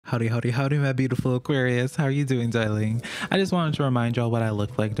Howdy, howdy, howdy, my beautiful Aquarius. How are you doing, darling? I just wanted to remind y'all what I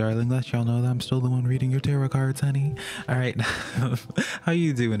look like, darling. Let y'all know that I'm still the one reading your tarot cards, honey. All right. How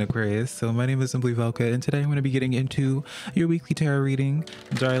you doing, Aquarius? So my name is SimplyVelca, and today I'm going to be getting into your weekly tarot reading,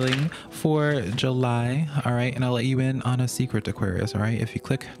 darling, for July. All right. And I'll let you in on a secret, Aquarius. All right. If you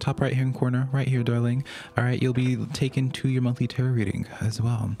click top right hand corner, right here, darling. All right. You'll be taken to your monthly tarot reading as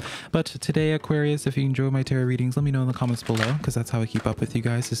well. But today, Aquarius, if you enjoy my tarot readings, let me know in the comments below, because that's how I keep up with you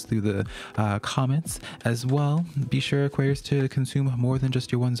guys, is through the comments as well. Be sure, Aquarius, to consume more than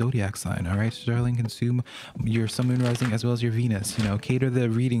just your one zodiac sign. All right, darling, consume your sun, moon, rising, as well as your Venus. You know, cater the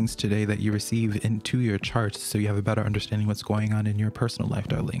readings today that you receive into your charts so you have a better understanding what's going on in your personal life,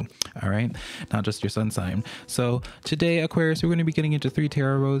 darling. All right, not just your sun sign. So today, Aquarius, we're going to be getting into 3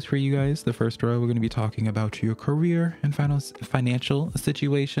 tarot rows for you guys. The first row, we're going to be talking about your career and financial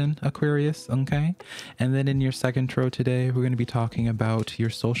situation, Aquarius. Okay, and then in your second row today, we're going to be talking about your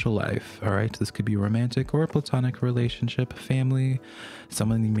social life. All right, this could be a romantic or a platonic relationship, family,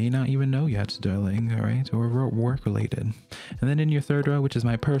 someone you may not even know yet, darling. All right, or work related. And then in your third row, which is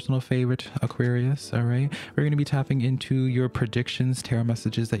my personal favorite, Aquarius, all right, we're going to be tapping into your predictions, tarot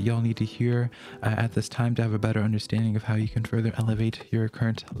messages that y'all need to hear at this time to have a better understanding of how you can further elevate your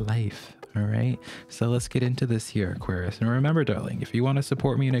current life. All right, so let's get into this here, Aquarius. And remember, darling, if you want to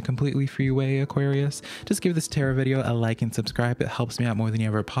support me in a completely free way, Aquarius, just give this tarot video a like and subscribe. It helps me out more than you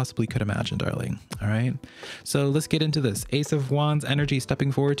ever possibly could imagine, darling. All right, so let's get into this. Ace of Wands energy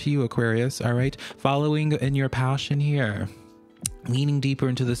stepping forward to you, Aquarius. All right, following in your passion here, leaning deeper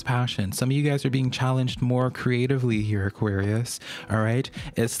into this passion. Some of you guys are being challenged more creatively here, Aquarius. All right,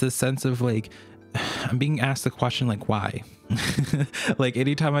 it's the sense of like, I'm being asked the question like, why? Like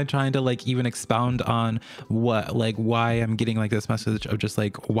anytime I'm trying to like even expound on what, like why I'm getting like this message of just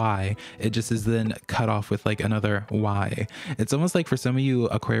like why, it just is then cut off with like another why. It's almost like for some of you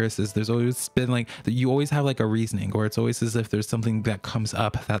Aquariuses, there's always been like, you always have like a reasoning, or it's always as if there's something that comes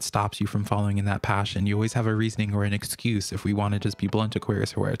up that stops you from following in that passion. You always have a reasoning or an excuse, if we want to just be blunt,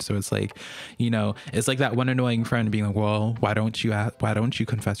 Aquarius, for it. So it's like, you know, it's like that one annoying friend being like, well, why don't you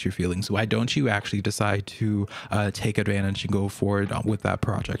confess your feelings? Why don't you actually decide to take advantage and go forward with that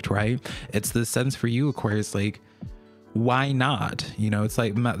project, right? It's the sense for you, Aquarius, like, why not? You know, it's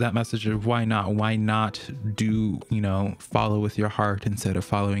like that message of why not do, you know, follow with your heart instead of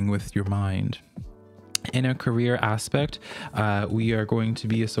following with your mind. In a career aspect, we are going to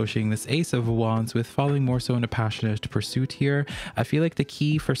be associating this Ace of Wands with following more so in a passionate pursuit here. I feel like the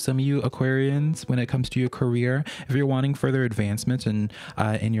key for some of you Aquarians when it comes to your career, if you're wanting further advancement in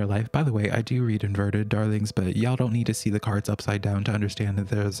your life, by the way, I do read inverted, darlings, but y'all don't need to see the cards upside down to understand that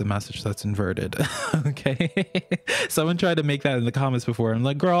there's a message that's inverted. Okay. Someone tried to make that in the comments before. I'm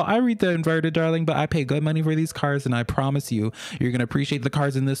like, girl, I read the inverted, darling, but I pay good money for these cards, and I promise you, you're going to appreciate the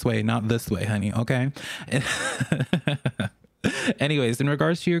cards in this way, not this way, honey. Okay. Anyways, in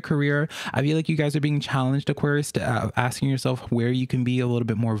regards to your career, I feel like you guys are being challenged, Aquarius, to asking yourself where you can be a little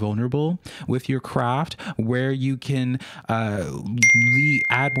bit more vulnerable with your craft, where you can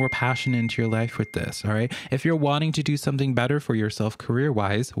add more passion into your life with this. All right, if you're wanting to do something better for yourself career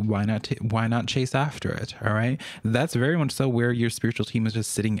wise, why not chase after it? All right, that's very much so where your spiritual team is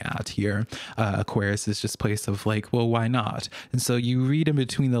just sitting at here. Aquarius is just place of like, well, why not? And so you read in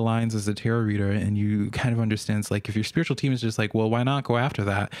between the lines as a tarot reader, and you kind of understand, it's like, if your spiritual team is just like, well, why not go after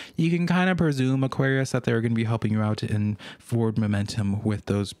that? You can kind of presume, Aquarius, that they're going to be helping you out in forward momentum with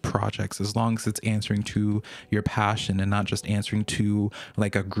those projects, as long as it's answering to your passion and not just answering to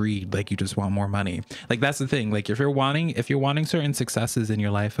like a greed, like you just want more money. Like that's the thing. Like if you're wanting certain successes in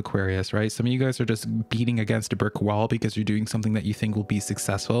your life, Aquarius, right? Some of you guys are just beating against a brick wall because you're doing something that you think will be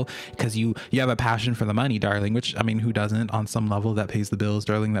successful because you have a passion for the money, darling, which, I mean, who doesn't on some level? That pays the bills,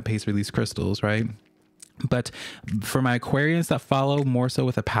 darling, that pays for these crystals, right? But for my Aquarians that follow more so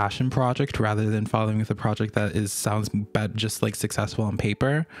with a passion project rather than following with a project that sounds bad, just like successful on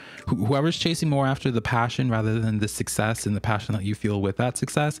paper, whoever's chasing more after the passion rather than the success and the passion that you feel with that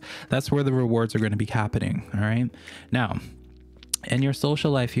success, that's where the rewards are going to be happening. All right. Now, in your social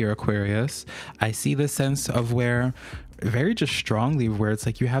life here, Aquarius, I see the sense of where very just strongly where it's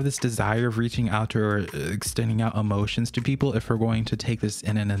like you have this desire of reaching out or extending out emotions to people, if we're going to take this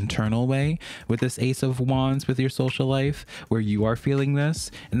in an internal way with this Ace of Wands with your social life, where you are feeling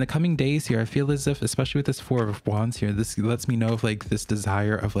this in the coming days here. I feel as if, especially with this Four of Wands here, this lets me know of like this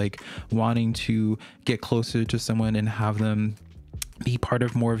desire of like wanting to get closer to someone and have them be part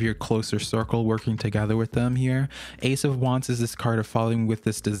of more of your closer circle, working together with them here. Ace of Wands is this card of following with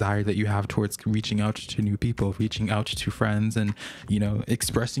this desire that you have towards reaching out to new people, reaching out to friends, and, you know,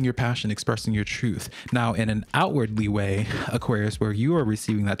 expressing your passion, expressing your truth. Now, in an outwardly way, Aquarius, where you are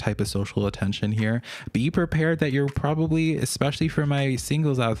receiving that type of social attention here, be prepared that you're probably, especially for my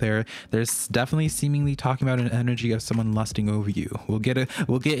singles out there, there's definitely seemingly talking about an energy of someone lusting over you. We'll get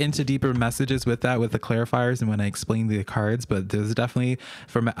into deeper messages with that, with the clarifiers and when I explain the cards, but there's definitely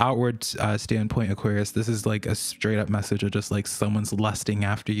from an outward standpoint, Aquarius, this is like a straight up message of just like someone's lusting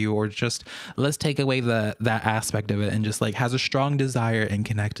after you, or just let's take away that aspect of it and just like has a strong desire in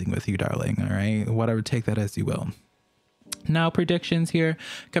connecting with you, darling. All right, whatever, take that as you will. Now, predictions here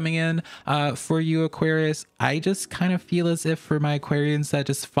coming in for you, Aquarius. I just kind of feel as if for my Aquarians that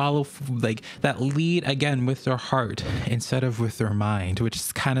just follow like that lead again with their heart instead of with their mind,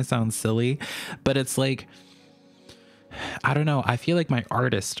 which kind of sounds silly, but it's like, I don't know. I feel like my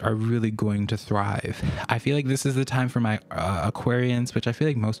artists are really going to thrive. I feel like this is the time for my Aquarians, which I feel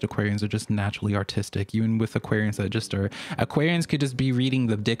like most Aquarians are just naturally artistic. Even with Aquarians that just are, Aquarians could just be reading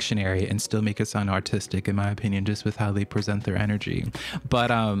the dictionary and still make it sound artistic, in my opinion, just with how they present their energy.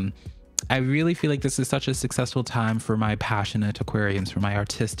 But I really feel like this is such a successful time for my passionate Aquarians, for my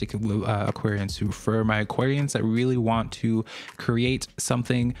artistic Aquarians, for my Aquarians that really want to create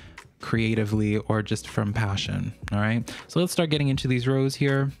something creatively or just from passion. All right, so let's start getting into these rows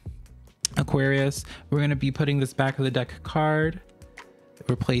here, Aquarius. We're going to be putting this back of the deck card,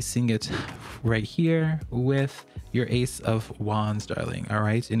 replacing it right here with your Ace of Wands, darling. All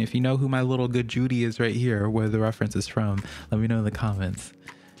right, and if you know who my little good Judy is right here, where the reference is from, let me know in the comments.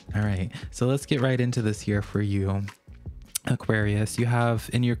 All right, so let's get right into this here for you, Aquarius. You have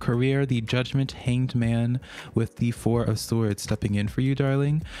in your career the Judgment, Hanged Man, with the Four of Swords stepping in for you,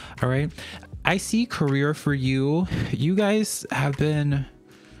 darling. All right, I see career for you. You guys have been,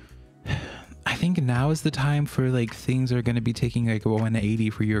 I think now is the time for like things are going to be taking like a 180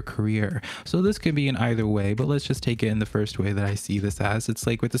 for your career. So this could be in either way, but let's just take it in the first way that I see this as. It's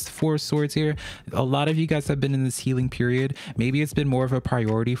like with this Four of Swords here, a lot of you guys have been in this healing period. Maybe it's been more of a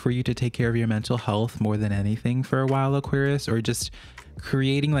priority for you to take care of your mental health more than anything for a while, Aquarius, or just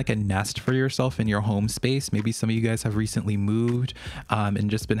creating like a nest for yourself in your home space. Maybe some of you guys have recently moved and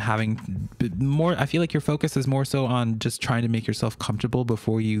just been having more, I feel like your focus is more so on just trying to make yourself comfortable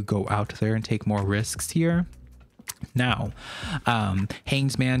before you go out there and take more risks here. Now,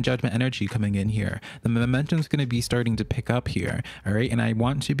 Hanged Man, Judgment energy coming in here. The momentum is going to be starting to pick up here. All right, and I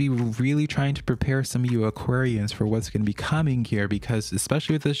want to be really trying to prepare some of you Aquarians for what's going to be coming here, because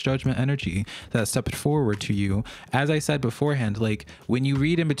especially with this Judgment energy that stepped forward to you, as I said beforehand, like when you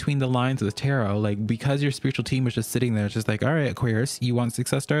read in between the lines of the tarot, like because your spiritual team was just sitting there, it's just like, all right, Aquarius, you want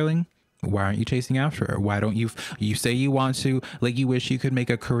success, darling? Why aren't you chasing after her? Why don't you say you want to, like you wish you could make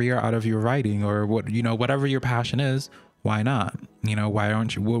a career out of your writing, or what, you know, whatever your passion is. Why not? You know, why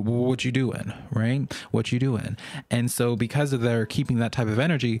aren't you, what you doing, right? What you doing? And so because of their keeping that type of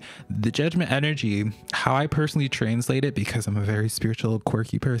energy, the Judgment energy, how I personally translate it, because I'm a very spiritual,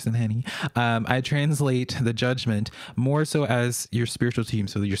 quirky person, honey, I translate the Judgment more so as your spiritual team.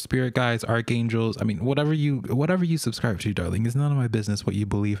 So your spirit guides, archangels, I mean, whatever you subscribe to, darling, is none of my business what you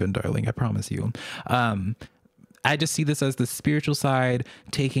believe in, darling. I promise you. I just see this as the spiritual side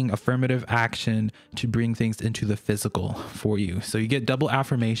taking affirmative action to bring things into the physical for you. So you get double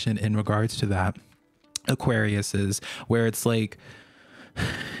affirmation in regards to that, Aquariuses, where it's like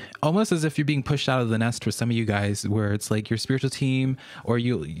almost as if you're being pushed out of the nest for some of you guys, where it's like your spiritual team or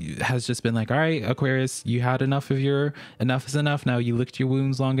you has just been like, all right, Aquarius, you had enough is enough. Now you licked your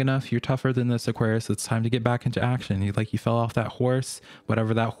wounds long enough. You're tougher than this, Aquarius. It's time to get back into action. You fell off that horse,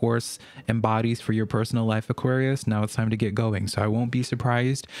 whatever that horse embodies for your personal life, Aquarius. Now it's time to get going. So I won't be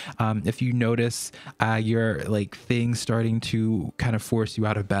surprised if you notice your like things starting to kind of force you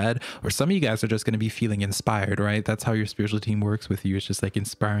out of bed, or some of you guys are just going to be feeling inspired, right? That's how your spiritual team works with you. It's just like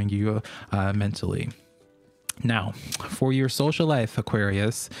inspiring you mentally. Now, for your social life,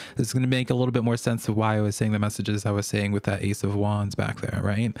 Aquarius, this is going to make a little bit more sense of why I was saying the messages I was saying with that Ace of Wands back there,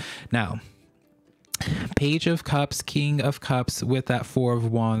 right? Now, Page of Cups, King of Cups with that Four of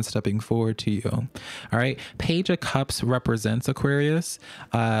Wands stepping forward to you. All right. Page of Cups represents, Aquarius,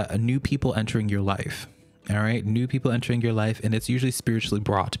 new people entering your life. All right, new people entering your life, and it's usually spiritually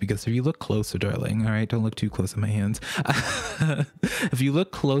brought, because if you look closer, darling, all right, don't look too close at my hands. If you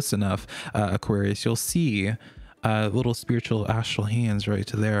look close enough, Aquarius, you'll see little spiritual astral hands right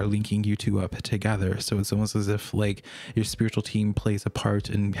to there linking you two up together. So it's almost as if like your spiritual team plays a part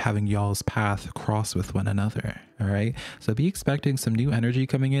in having y'all's path cross with one another. All right, so be expecting some new energy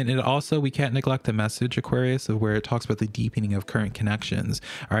coming in. And also, we can't neglect the message, Aquarius, of where it talks about the deepening of current connections.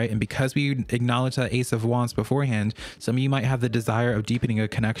 All right, and because we acknowledge that Ace of Wands beforehand, some of you might have the desire of deepening a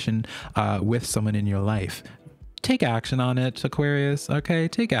connection with someone in your life. Take action on it, Aquarius. Okay,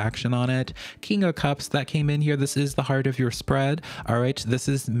 take action on it. King of Cups that came in here. This is the heart of your spread. All right, this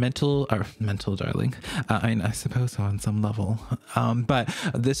is mental, darling. I suppose so on some level. But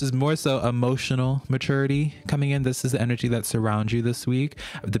this is more so emotional maturity coming in. This is the energy that surrounds you this week.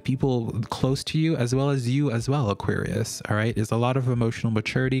 The people close to you as well as you as well, Aquarius. All right, there's a lot of emotional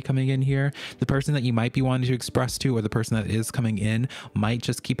maturity coming in here. The person that you might be wanting to express to, or the person that is coming in, might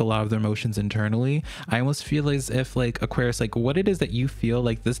just keep a lot of their emotions internally. I almost feel as if like Aquarius, like what it is that you feel,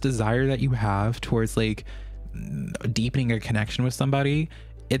 like this desire that you have towards like deepening a connection with somebody,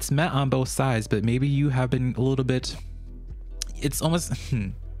 it's met on both sides, but maybe you have been a little bit, it's almost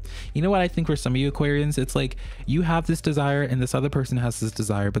you know what I think for some of you Aquarians, it's like you have this desire and this other person has this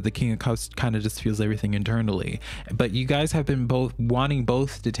desire, but the King of Cups kind of just feels everything internally. But you guys have been both wanting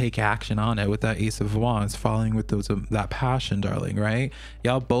both to take action on it with that Ace of Wands, following with those that passion, darling, right?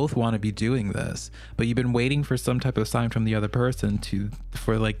 Y'all both want to be doing this, but you've been waiting for some type of sign from the other person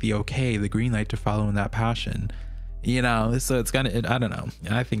for like the okay, the green light to follow in that passion. You know, so it's kind of, I don't know,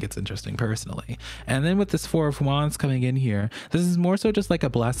 I think it's interesting personally. And then with this Four of Wands coming in here, this is more so just like a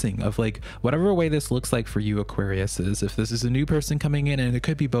blessing of like whatever way this looks like for you Aquarius is. If this is a new person coming in, and it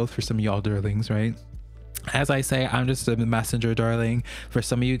could be both for some of y'all darlings, right? As I say, I'm just a messenger, darling, for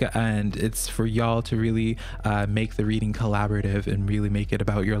some of you, and it's for y'all to really make the reading collaborative and really make it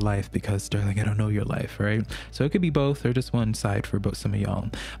about your life, because darling, I don't know your life, right? So it could be both or just one side for both some of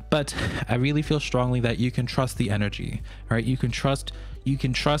y'all. But I really feel strongly that you can trust the energy, right? You can trust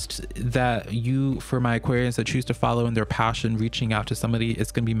that you, for my Aquarians that choose to follow in their passion, reaching out to somebody,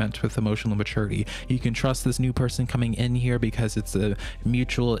 it's going to be meant with emotional maturity. You can trust this new person coming in here because it's a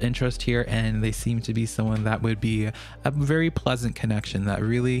mutual interest here, and they seem to be someone that would be a very pleasant connection that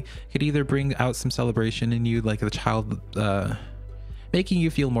really could either bring out some celebration in you, like a child, making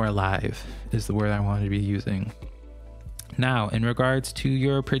you feel more alive is the word I want to be using. Now, in regards to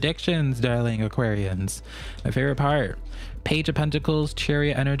your predictions, darling Aquarians, my favorite part, Page of Pentacles,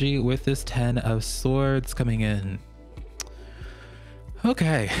 Chariot energy with this 10 of Swords coming in.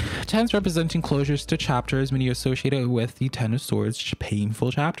 Okay, 10s representing closures to chapters when you associate it with the 10 of Swords,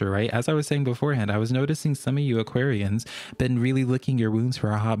 painful chapter, right? As I was saying beforehand, I was noticing some of you Aquarians been really licking your wounds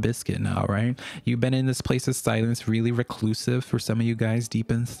for a hot biscuit now, right? You've been in this place of silence, really reclusive for some of you guys,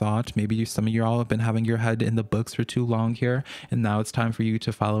 deep in thought. Maybe some of you all have been having your head in the books for too long here, and now it's time for you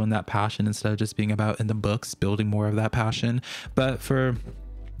to follow in that passion instead of just being about in the books, building more of that passion. But for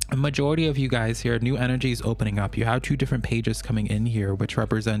a majority of you guys here, new energy is opening up. You have two different pages coming in here, which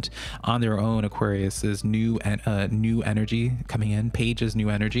represent on their own Aquarius's new energy coming in. Page is new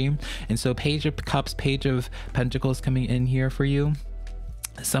energy, and so Page of Cups, Page of Pentacles coming in here for you.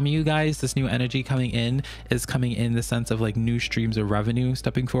 Some of you guys, this new energy coming in is coming in the sense of like new streams of revenue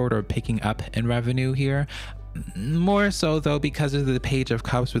stepping forward or picking up in revenue here. More so though, because of the Page of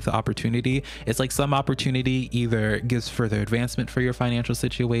Cups with the opportunity, it's like some opportunity either gives further advancement for your financial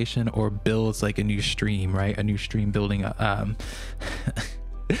situation or builds like a new stream, right? A new stream building.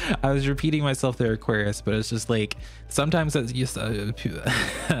 I was repeating myself there, Aquarius, but it's just like sometimes that's just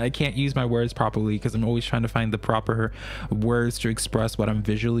I can't use my words properly because I'm always trying to find the proper words to express what I'm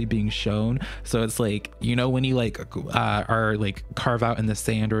visually being shown. So it's like, you know, when you like are like carve out in the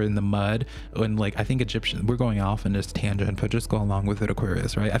sand or in the mud, when like I think Egyptian, we're going off in this tangent, but just go along with it,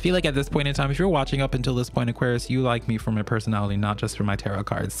 Aquarius, right? I feel like at this point in time, if you're watching up until this point, Aquarius, you like me for my personality, not just for my tarot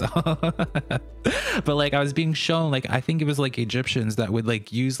cards. So but like I was being shown, like I think it was like Egyptians that would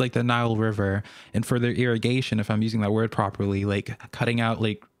like use like the Nile River and for their irrigation, if I'm using that word properly, like cutting out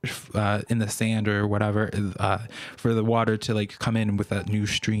like in the sand or whatever for the water to like come in with that new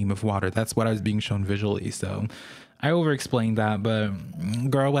stream of water. That's what I was being shown visually. So I over explained that, but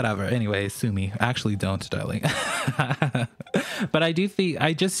girl, whatever. Anyway, sue me. Actually don't, darling. But I do think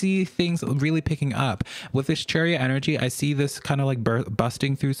I just see things really picking up with this Chariot energy. I see this kind of like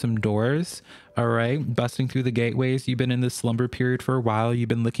busting through some doors. All right, busting through the gateways. You've been in this slumber period for a while. You've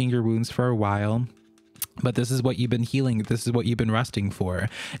been licking your wounds for a while. But this is what you've been healing. This is what you've been resting for,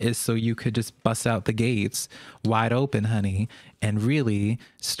 is so you could just bust out the gates wide open, honey, and really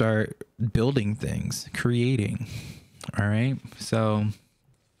start building things, creating. All right. So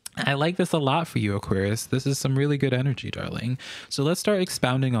I like this a lot for you, Aquarius. This is some really good energy, darling. So let's start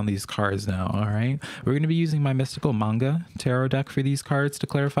expounding on these cards now, all right? We're going to be using my mystical manga tarot deck for these cards to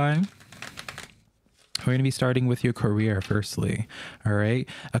clarify. We're going to be starting with your career firstly, all right,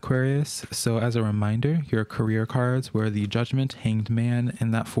 Aquarius. So as a reminder, your career cards were the Judgment, Hanged Man,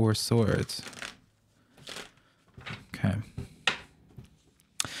 and that Four Swords. Okay.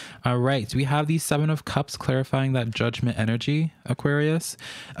 All right, we have the Seven of Cups clarifying that Judgment energy, Aquarius.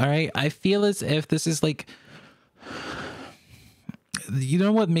 All right, I feel as if this is like, you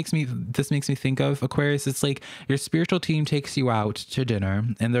know what makes me think of, Aquarius? It's like your spiritual team takes you out to dinner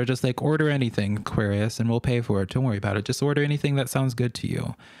and they're just like, order anything, Aquarius, and we'll pay for it. Don't worry about it. Just order anything that sounds good to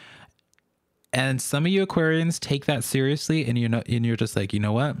you. And some of you Aquarians take that seriously, and you're just like, you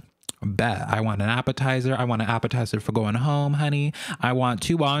know what? Bet I want an appetizer. I want an appetizer for going home, honey. I want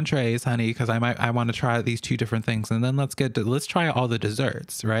 2 entrees, honey, because I want to try these 2 different things, and then let's try all the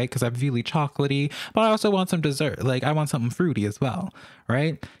desserts, right? Because I'm really chocolatey, but I also want some dessert. Like I want something fruity as well,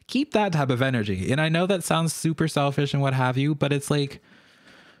 right? Keep that type of energy. And I know that sounds super selfish and what have you, but it's like,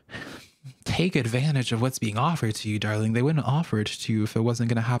 take advantage of what's being offered to you, darling. They wouldn't offer it to you if it wasn't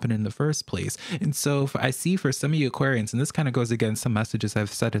going to happen in the first place. And so I see for some of you Aquarians, and this kind of goes against some messages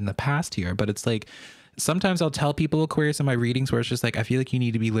I've said in the past here, but it's like, sometimes I'll tell people, Aquarius, in my readings where it's just like, I feel like you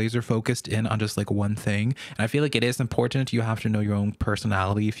need to be laser focused in on just like one thing. And I feel like it is important. You have to know your own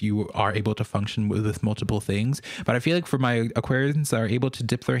personality if you are able to function with multiple things. But I feel like for my Aquarians that are able to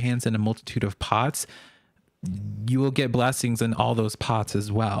dip their hands in a multitude of pots, you will get blessings in all those pots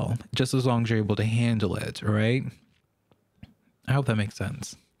as well, just as long as you're able to handle it, right? I hope that makes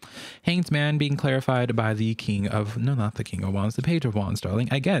sense. Hanged Man being clarified by the King of, no, not the King of Wands, the Page of Wands,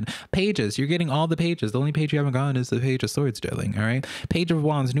 darling. Again, pages, you're getting all the pages. The only page you haven't gotten is the Page of Swords, darling, all right? Page of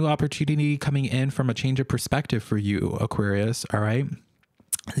Wands, new opportunity coming in from a change of perspective for you, Aquarius, all right?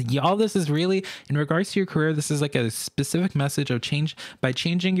 Y'all, this is really, in regards to your career, this is like a specific message of change. By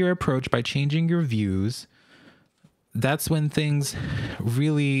changing your approach, by changing your views, that's when things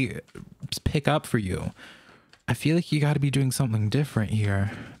really pick up for you. I feel like you got to be doing something different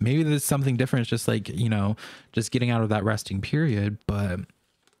here. Maybe there's something different. It's just like, you know, just getting out of that resting period, but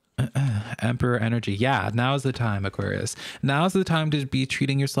Emperor energy. Yeah, now is the time, Aquarius. Now is the time to be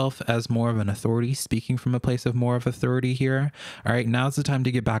treating yourself as more of an authority, speaking from a place of more of authority here. All right, now's the time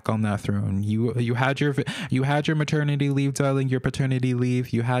to get back on that throne. You had your maternity leave, darling, your paternity leave.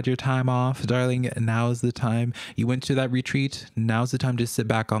 You had your time off, darling. Now is the time. You went to that retreat. Now's the time to sit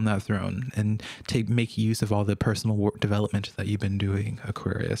back on that throne and make use of all the personal development that you've been doing,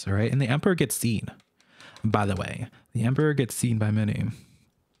 Aquarius. All right, and the Emperor gets seen, by the way. The Emperor gets seen by many.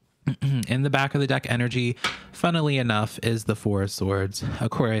 In the back of the deck energy, funnily enough, is the Four of Swords,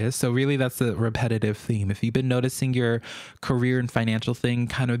 Aquarius. So really that's a repetitive theme. If you've been noticing your career and financial thing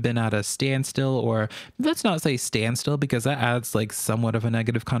kind of been at a standstill, or let's not say standstill because that adds like somewhat of a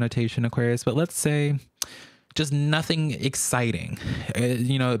negative connotation, Aquarius, but let's say just nothing exciting.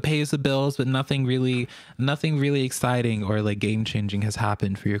 You know, it pays the bills, but nothing really exciting or like game changing has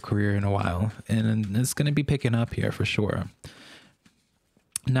happened for your career in a while. And it's going to be picking up here for sure.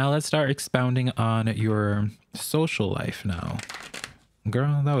 Now let's start expounding on your social life now.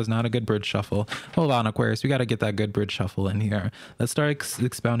 Girl, that was not a good bridge shuffle. Hold on, Aquarius. We got to get that good bridge shuffle in here. Let's start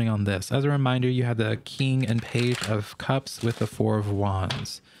expounding on this. As a reminder, you had the King and Page of Cups with the Four of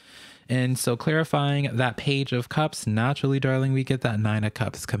Wands. And so clarifying that Page of Cups, naturally, darling, we get that Nine of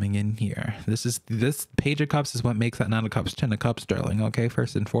Cups coming in here. This Page of Cups is what makes that Nine of Cups 10 of Cups, darling, okay?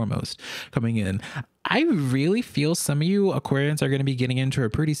 First and foremost, coming in. I really feel some of you Aquarians are going to be getting into a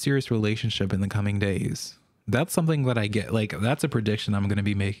pretty serious relationship in the coming days. That's something that I get. Like, that's a prediction I'm going to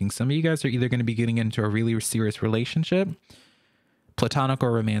be making. Some of you guys are either going to be getting into a really serious relationship, platonic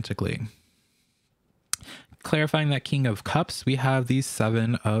or romantically. Clarifying that King of Cups, we have the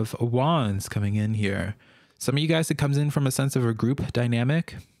Seven of Wands coming in here. Some of you guys, it comes in from a sense of a group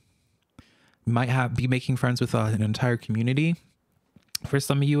dynamic. Might be making friends with an entire community. For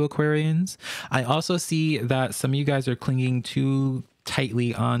some of you Aquarians, I also see that some of you guys are clinging too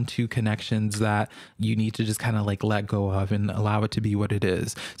tightly onto connections that you need to just kind of like let go of and allow it to be what it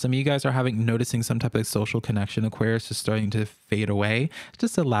is. Some of you guys are noticing some type of social connection, Aquarius, is starting to fade away.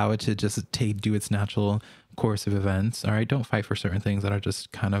 Just allow it to just do its natural course of events. All right, don't fight for certain things that are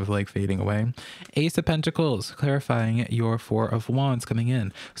just kind of like fading away. Ace of Pentacles, clarifying your Four of Wands coming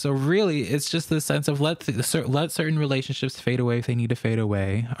in. So really, it's just the sense of let certain relationships fade away if they need to fade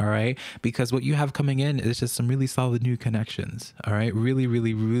away. All right, because what you have coming in is just some really solid new connections. All right,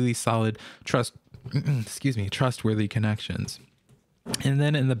 really solid trustworthy connections. And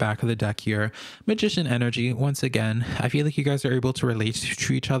then in the back of the deck here, magician energy. Once again, I feel like you guys are able to relate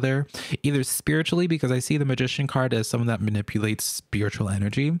to each other either spiritually, because I see the magician card as someone that manipulates spiritual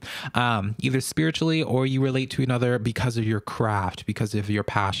energy, either spiritually, or you relate to another because of your craft, because of your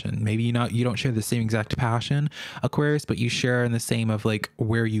passion. Maybe you don't share the same exact passion, Aquarius, but you share in the same of like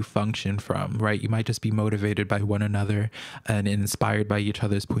where you function from, right? You might just be motivated by one another and inspired by each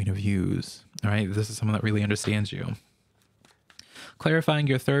other's point of views. All right, this is someone that really understands you. Clarifying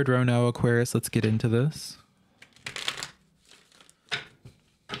your third row now, Aquarius. Let's get into this.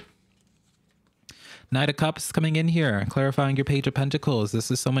 Knight of Cups coming in here, clarifying your Page of Pentacles. This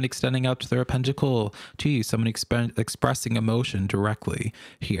is someone extending out their pentacle to you, someone expressing emotion directly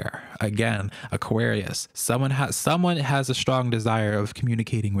here. Again, Aquarius, someone has a strong desire of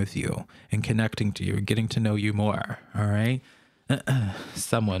communicating with you and connecting to you, getting to know you more, all right?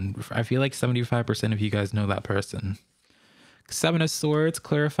 Someone, I feel like 75% of you guys know that person. Seven of Swords,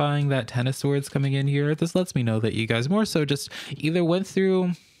 clarifying that Ten of Swords coming in here. This lets me know that you guys more so just either went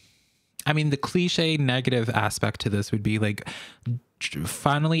through, I mean, the cliche negative aspect to this would be like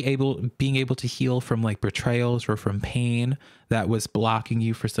finally being able to heal from like betrayals or from pain that was blocking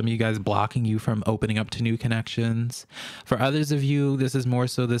you. For some of you guys, blocking you from opening up to new connections. For others of you, this is more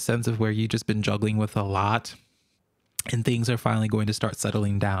so the sense of where you've just been juggling with a lot and things are finally going to start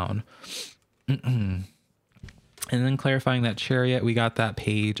settling down. And then clarifying that Chariot, we got that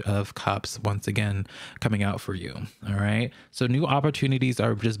Page of Cups once again coming out for you. All right. So new opportunities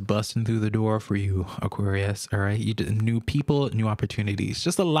are just busting through the door for you, Aquarius. All right. New people, new opportunities,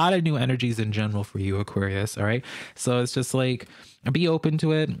 just a lot of new energies in general for you, Aquarius. All right. So it's just like, be open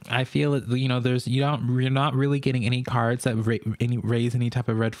to it. I feel it, you know, you're not really getting any cards that raise any type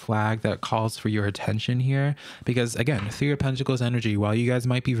of red flag that calls for your attention here, because again, Three of Pentacles energy, while you guys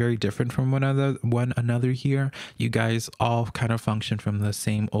might be very different from one another here, you guys all kind of function from the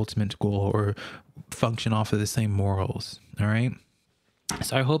same ultimate goal or function off of the same morals. All right.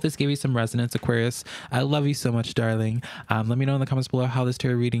 So I hope this gave you some resonance, Aquarius. I love you so much, darling. Let me know in the comments below how this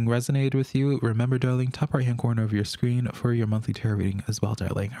tarot reading resonated with you. Remember, darling, top right hand corner of your screen for your monthly tarot reading as well,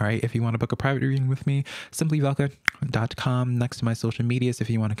 darling. All right. If you want to book a private reading with me, SimplyVelca.com next to my social medias. If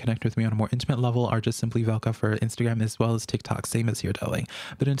you want to connect with me on a more intimate level, or just SimplyVelca for Instagram as well as TikTok. Same as here, darling.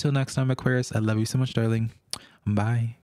 But until next time, Aquarius, I love you so much, darling. Bye.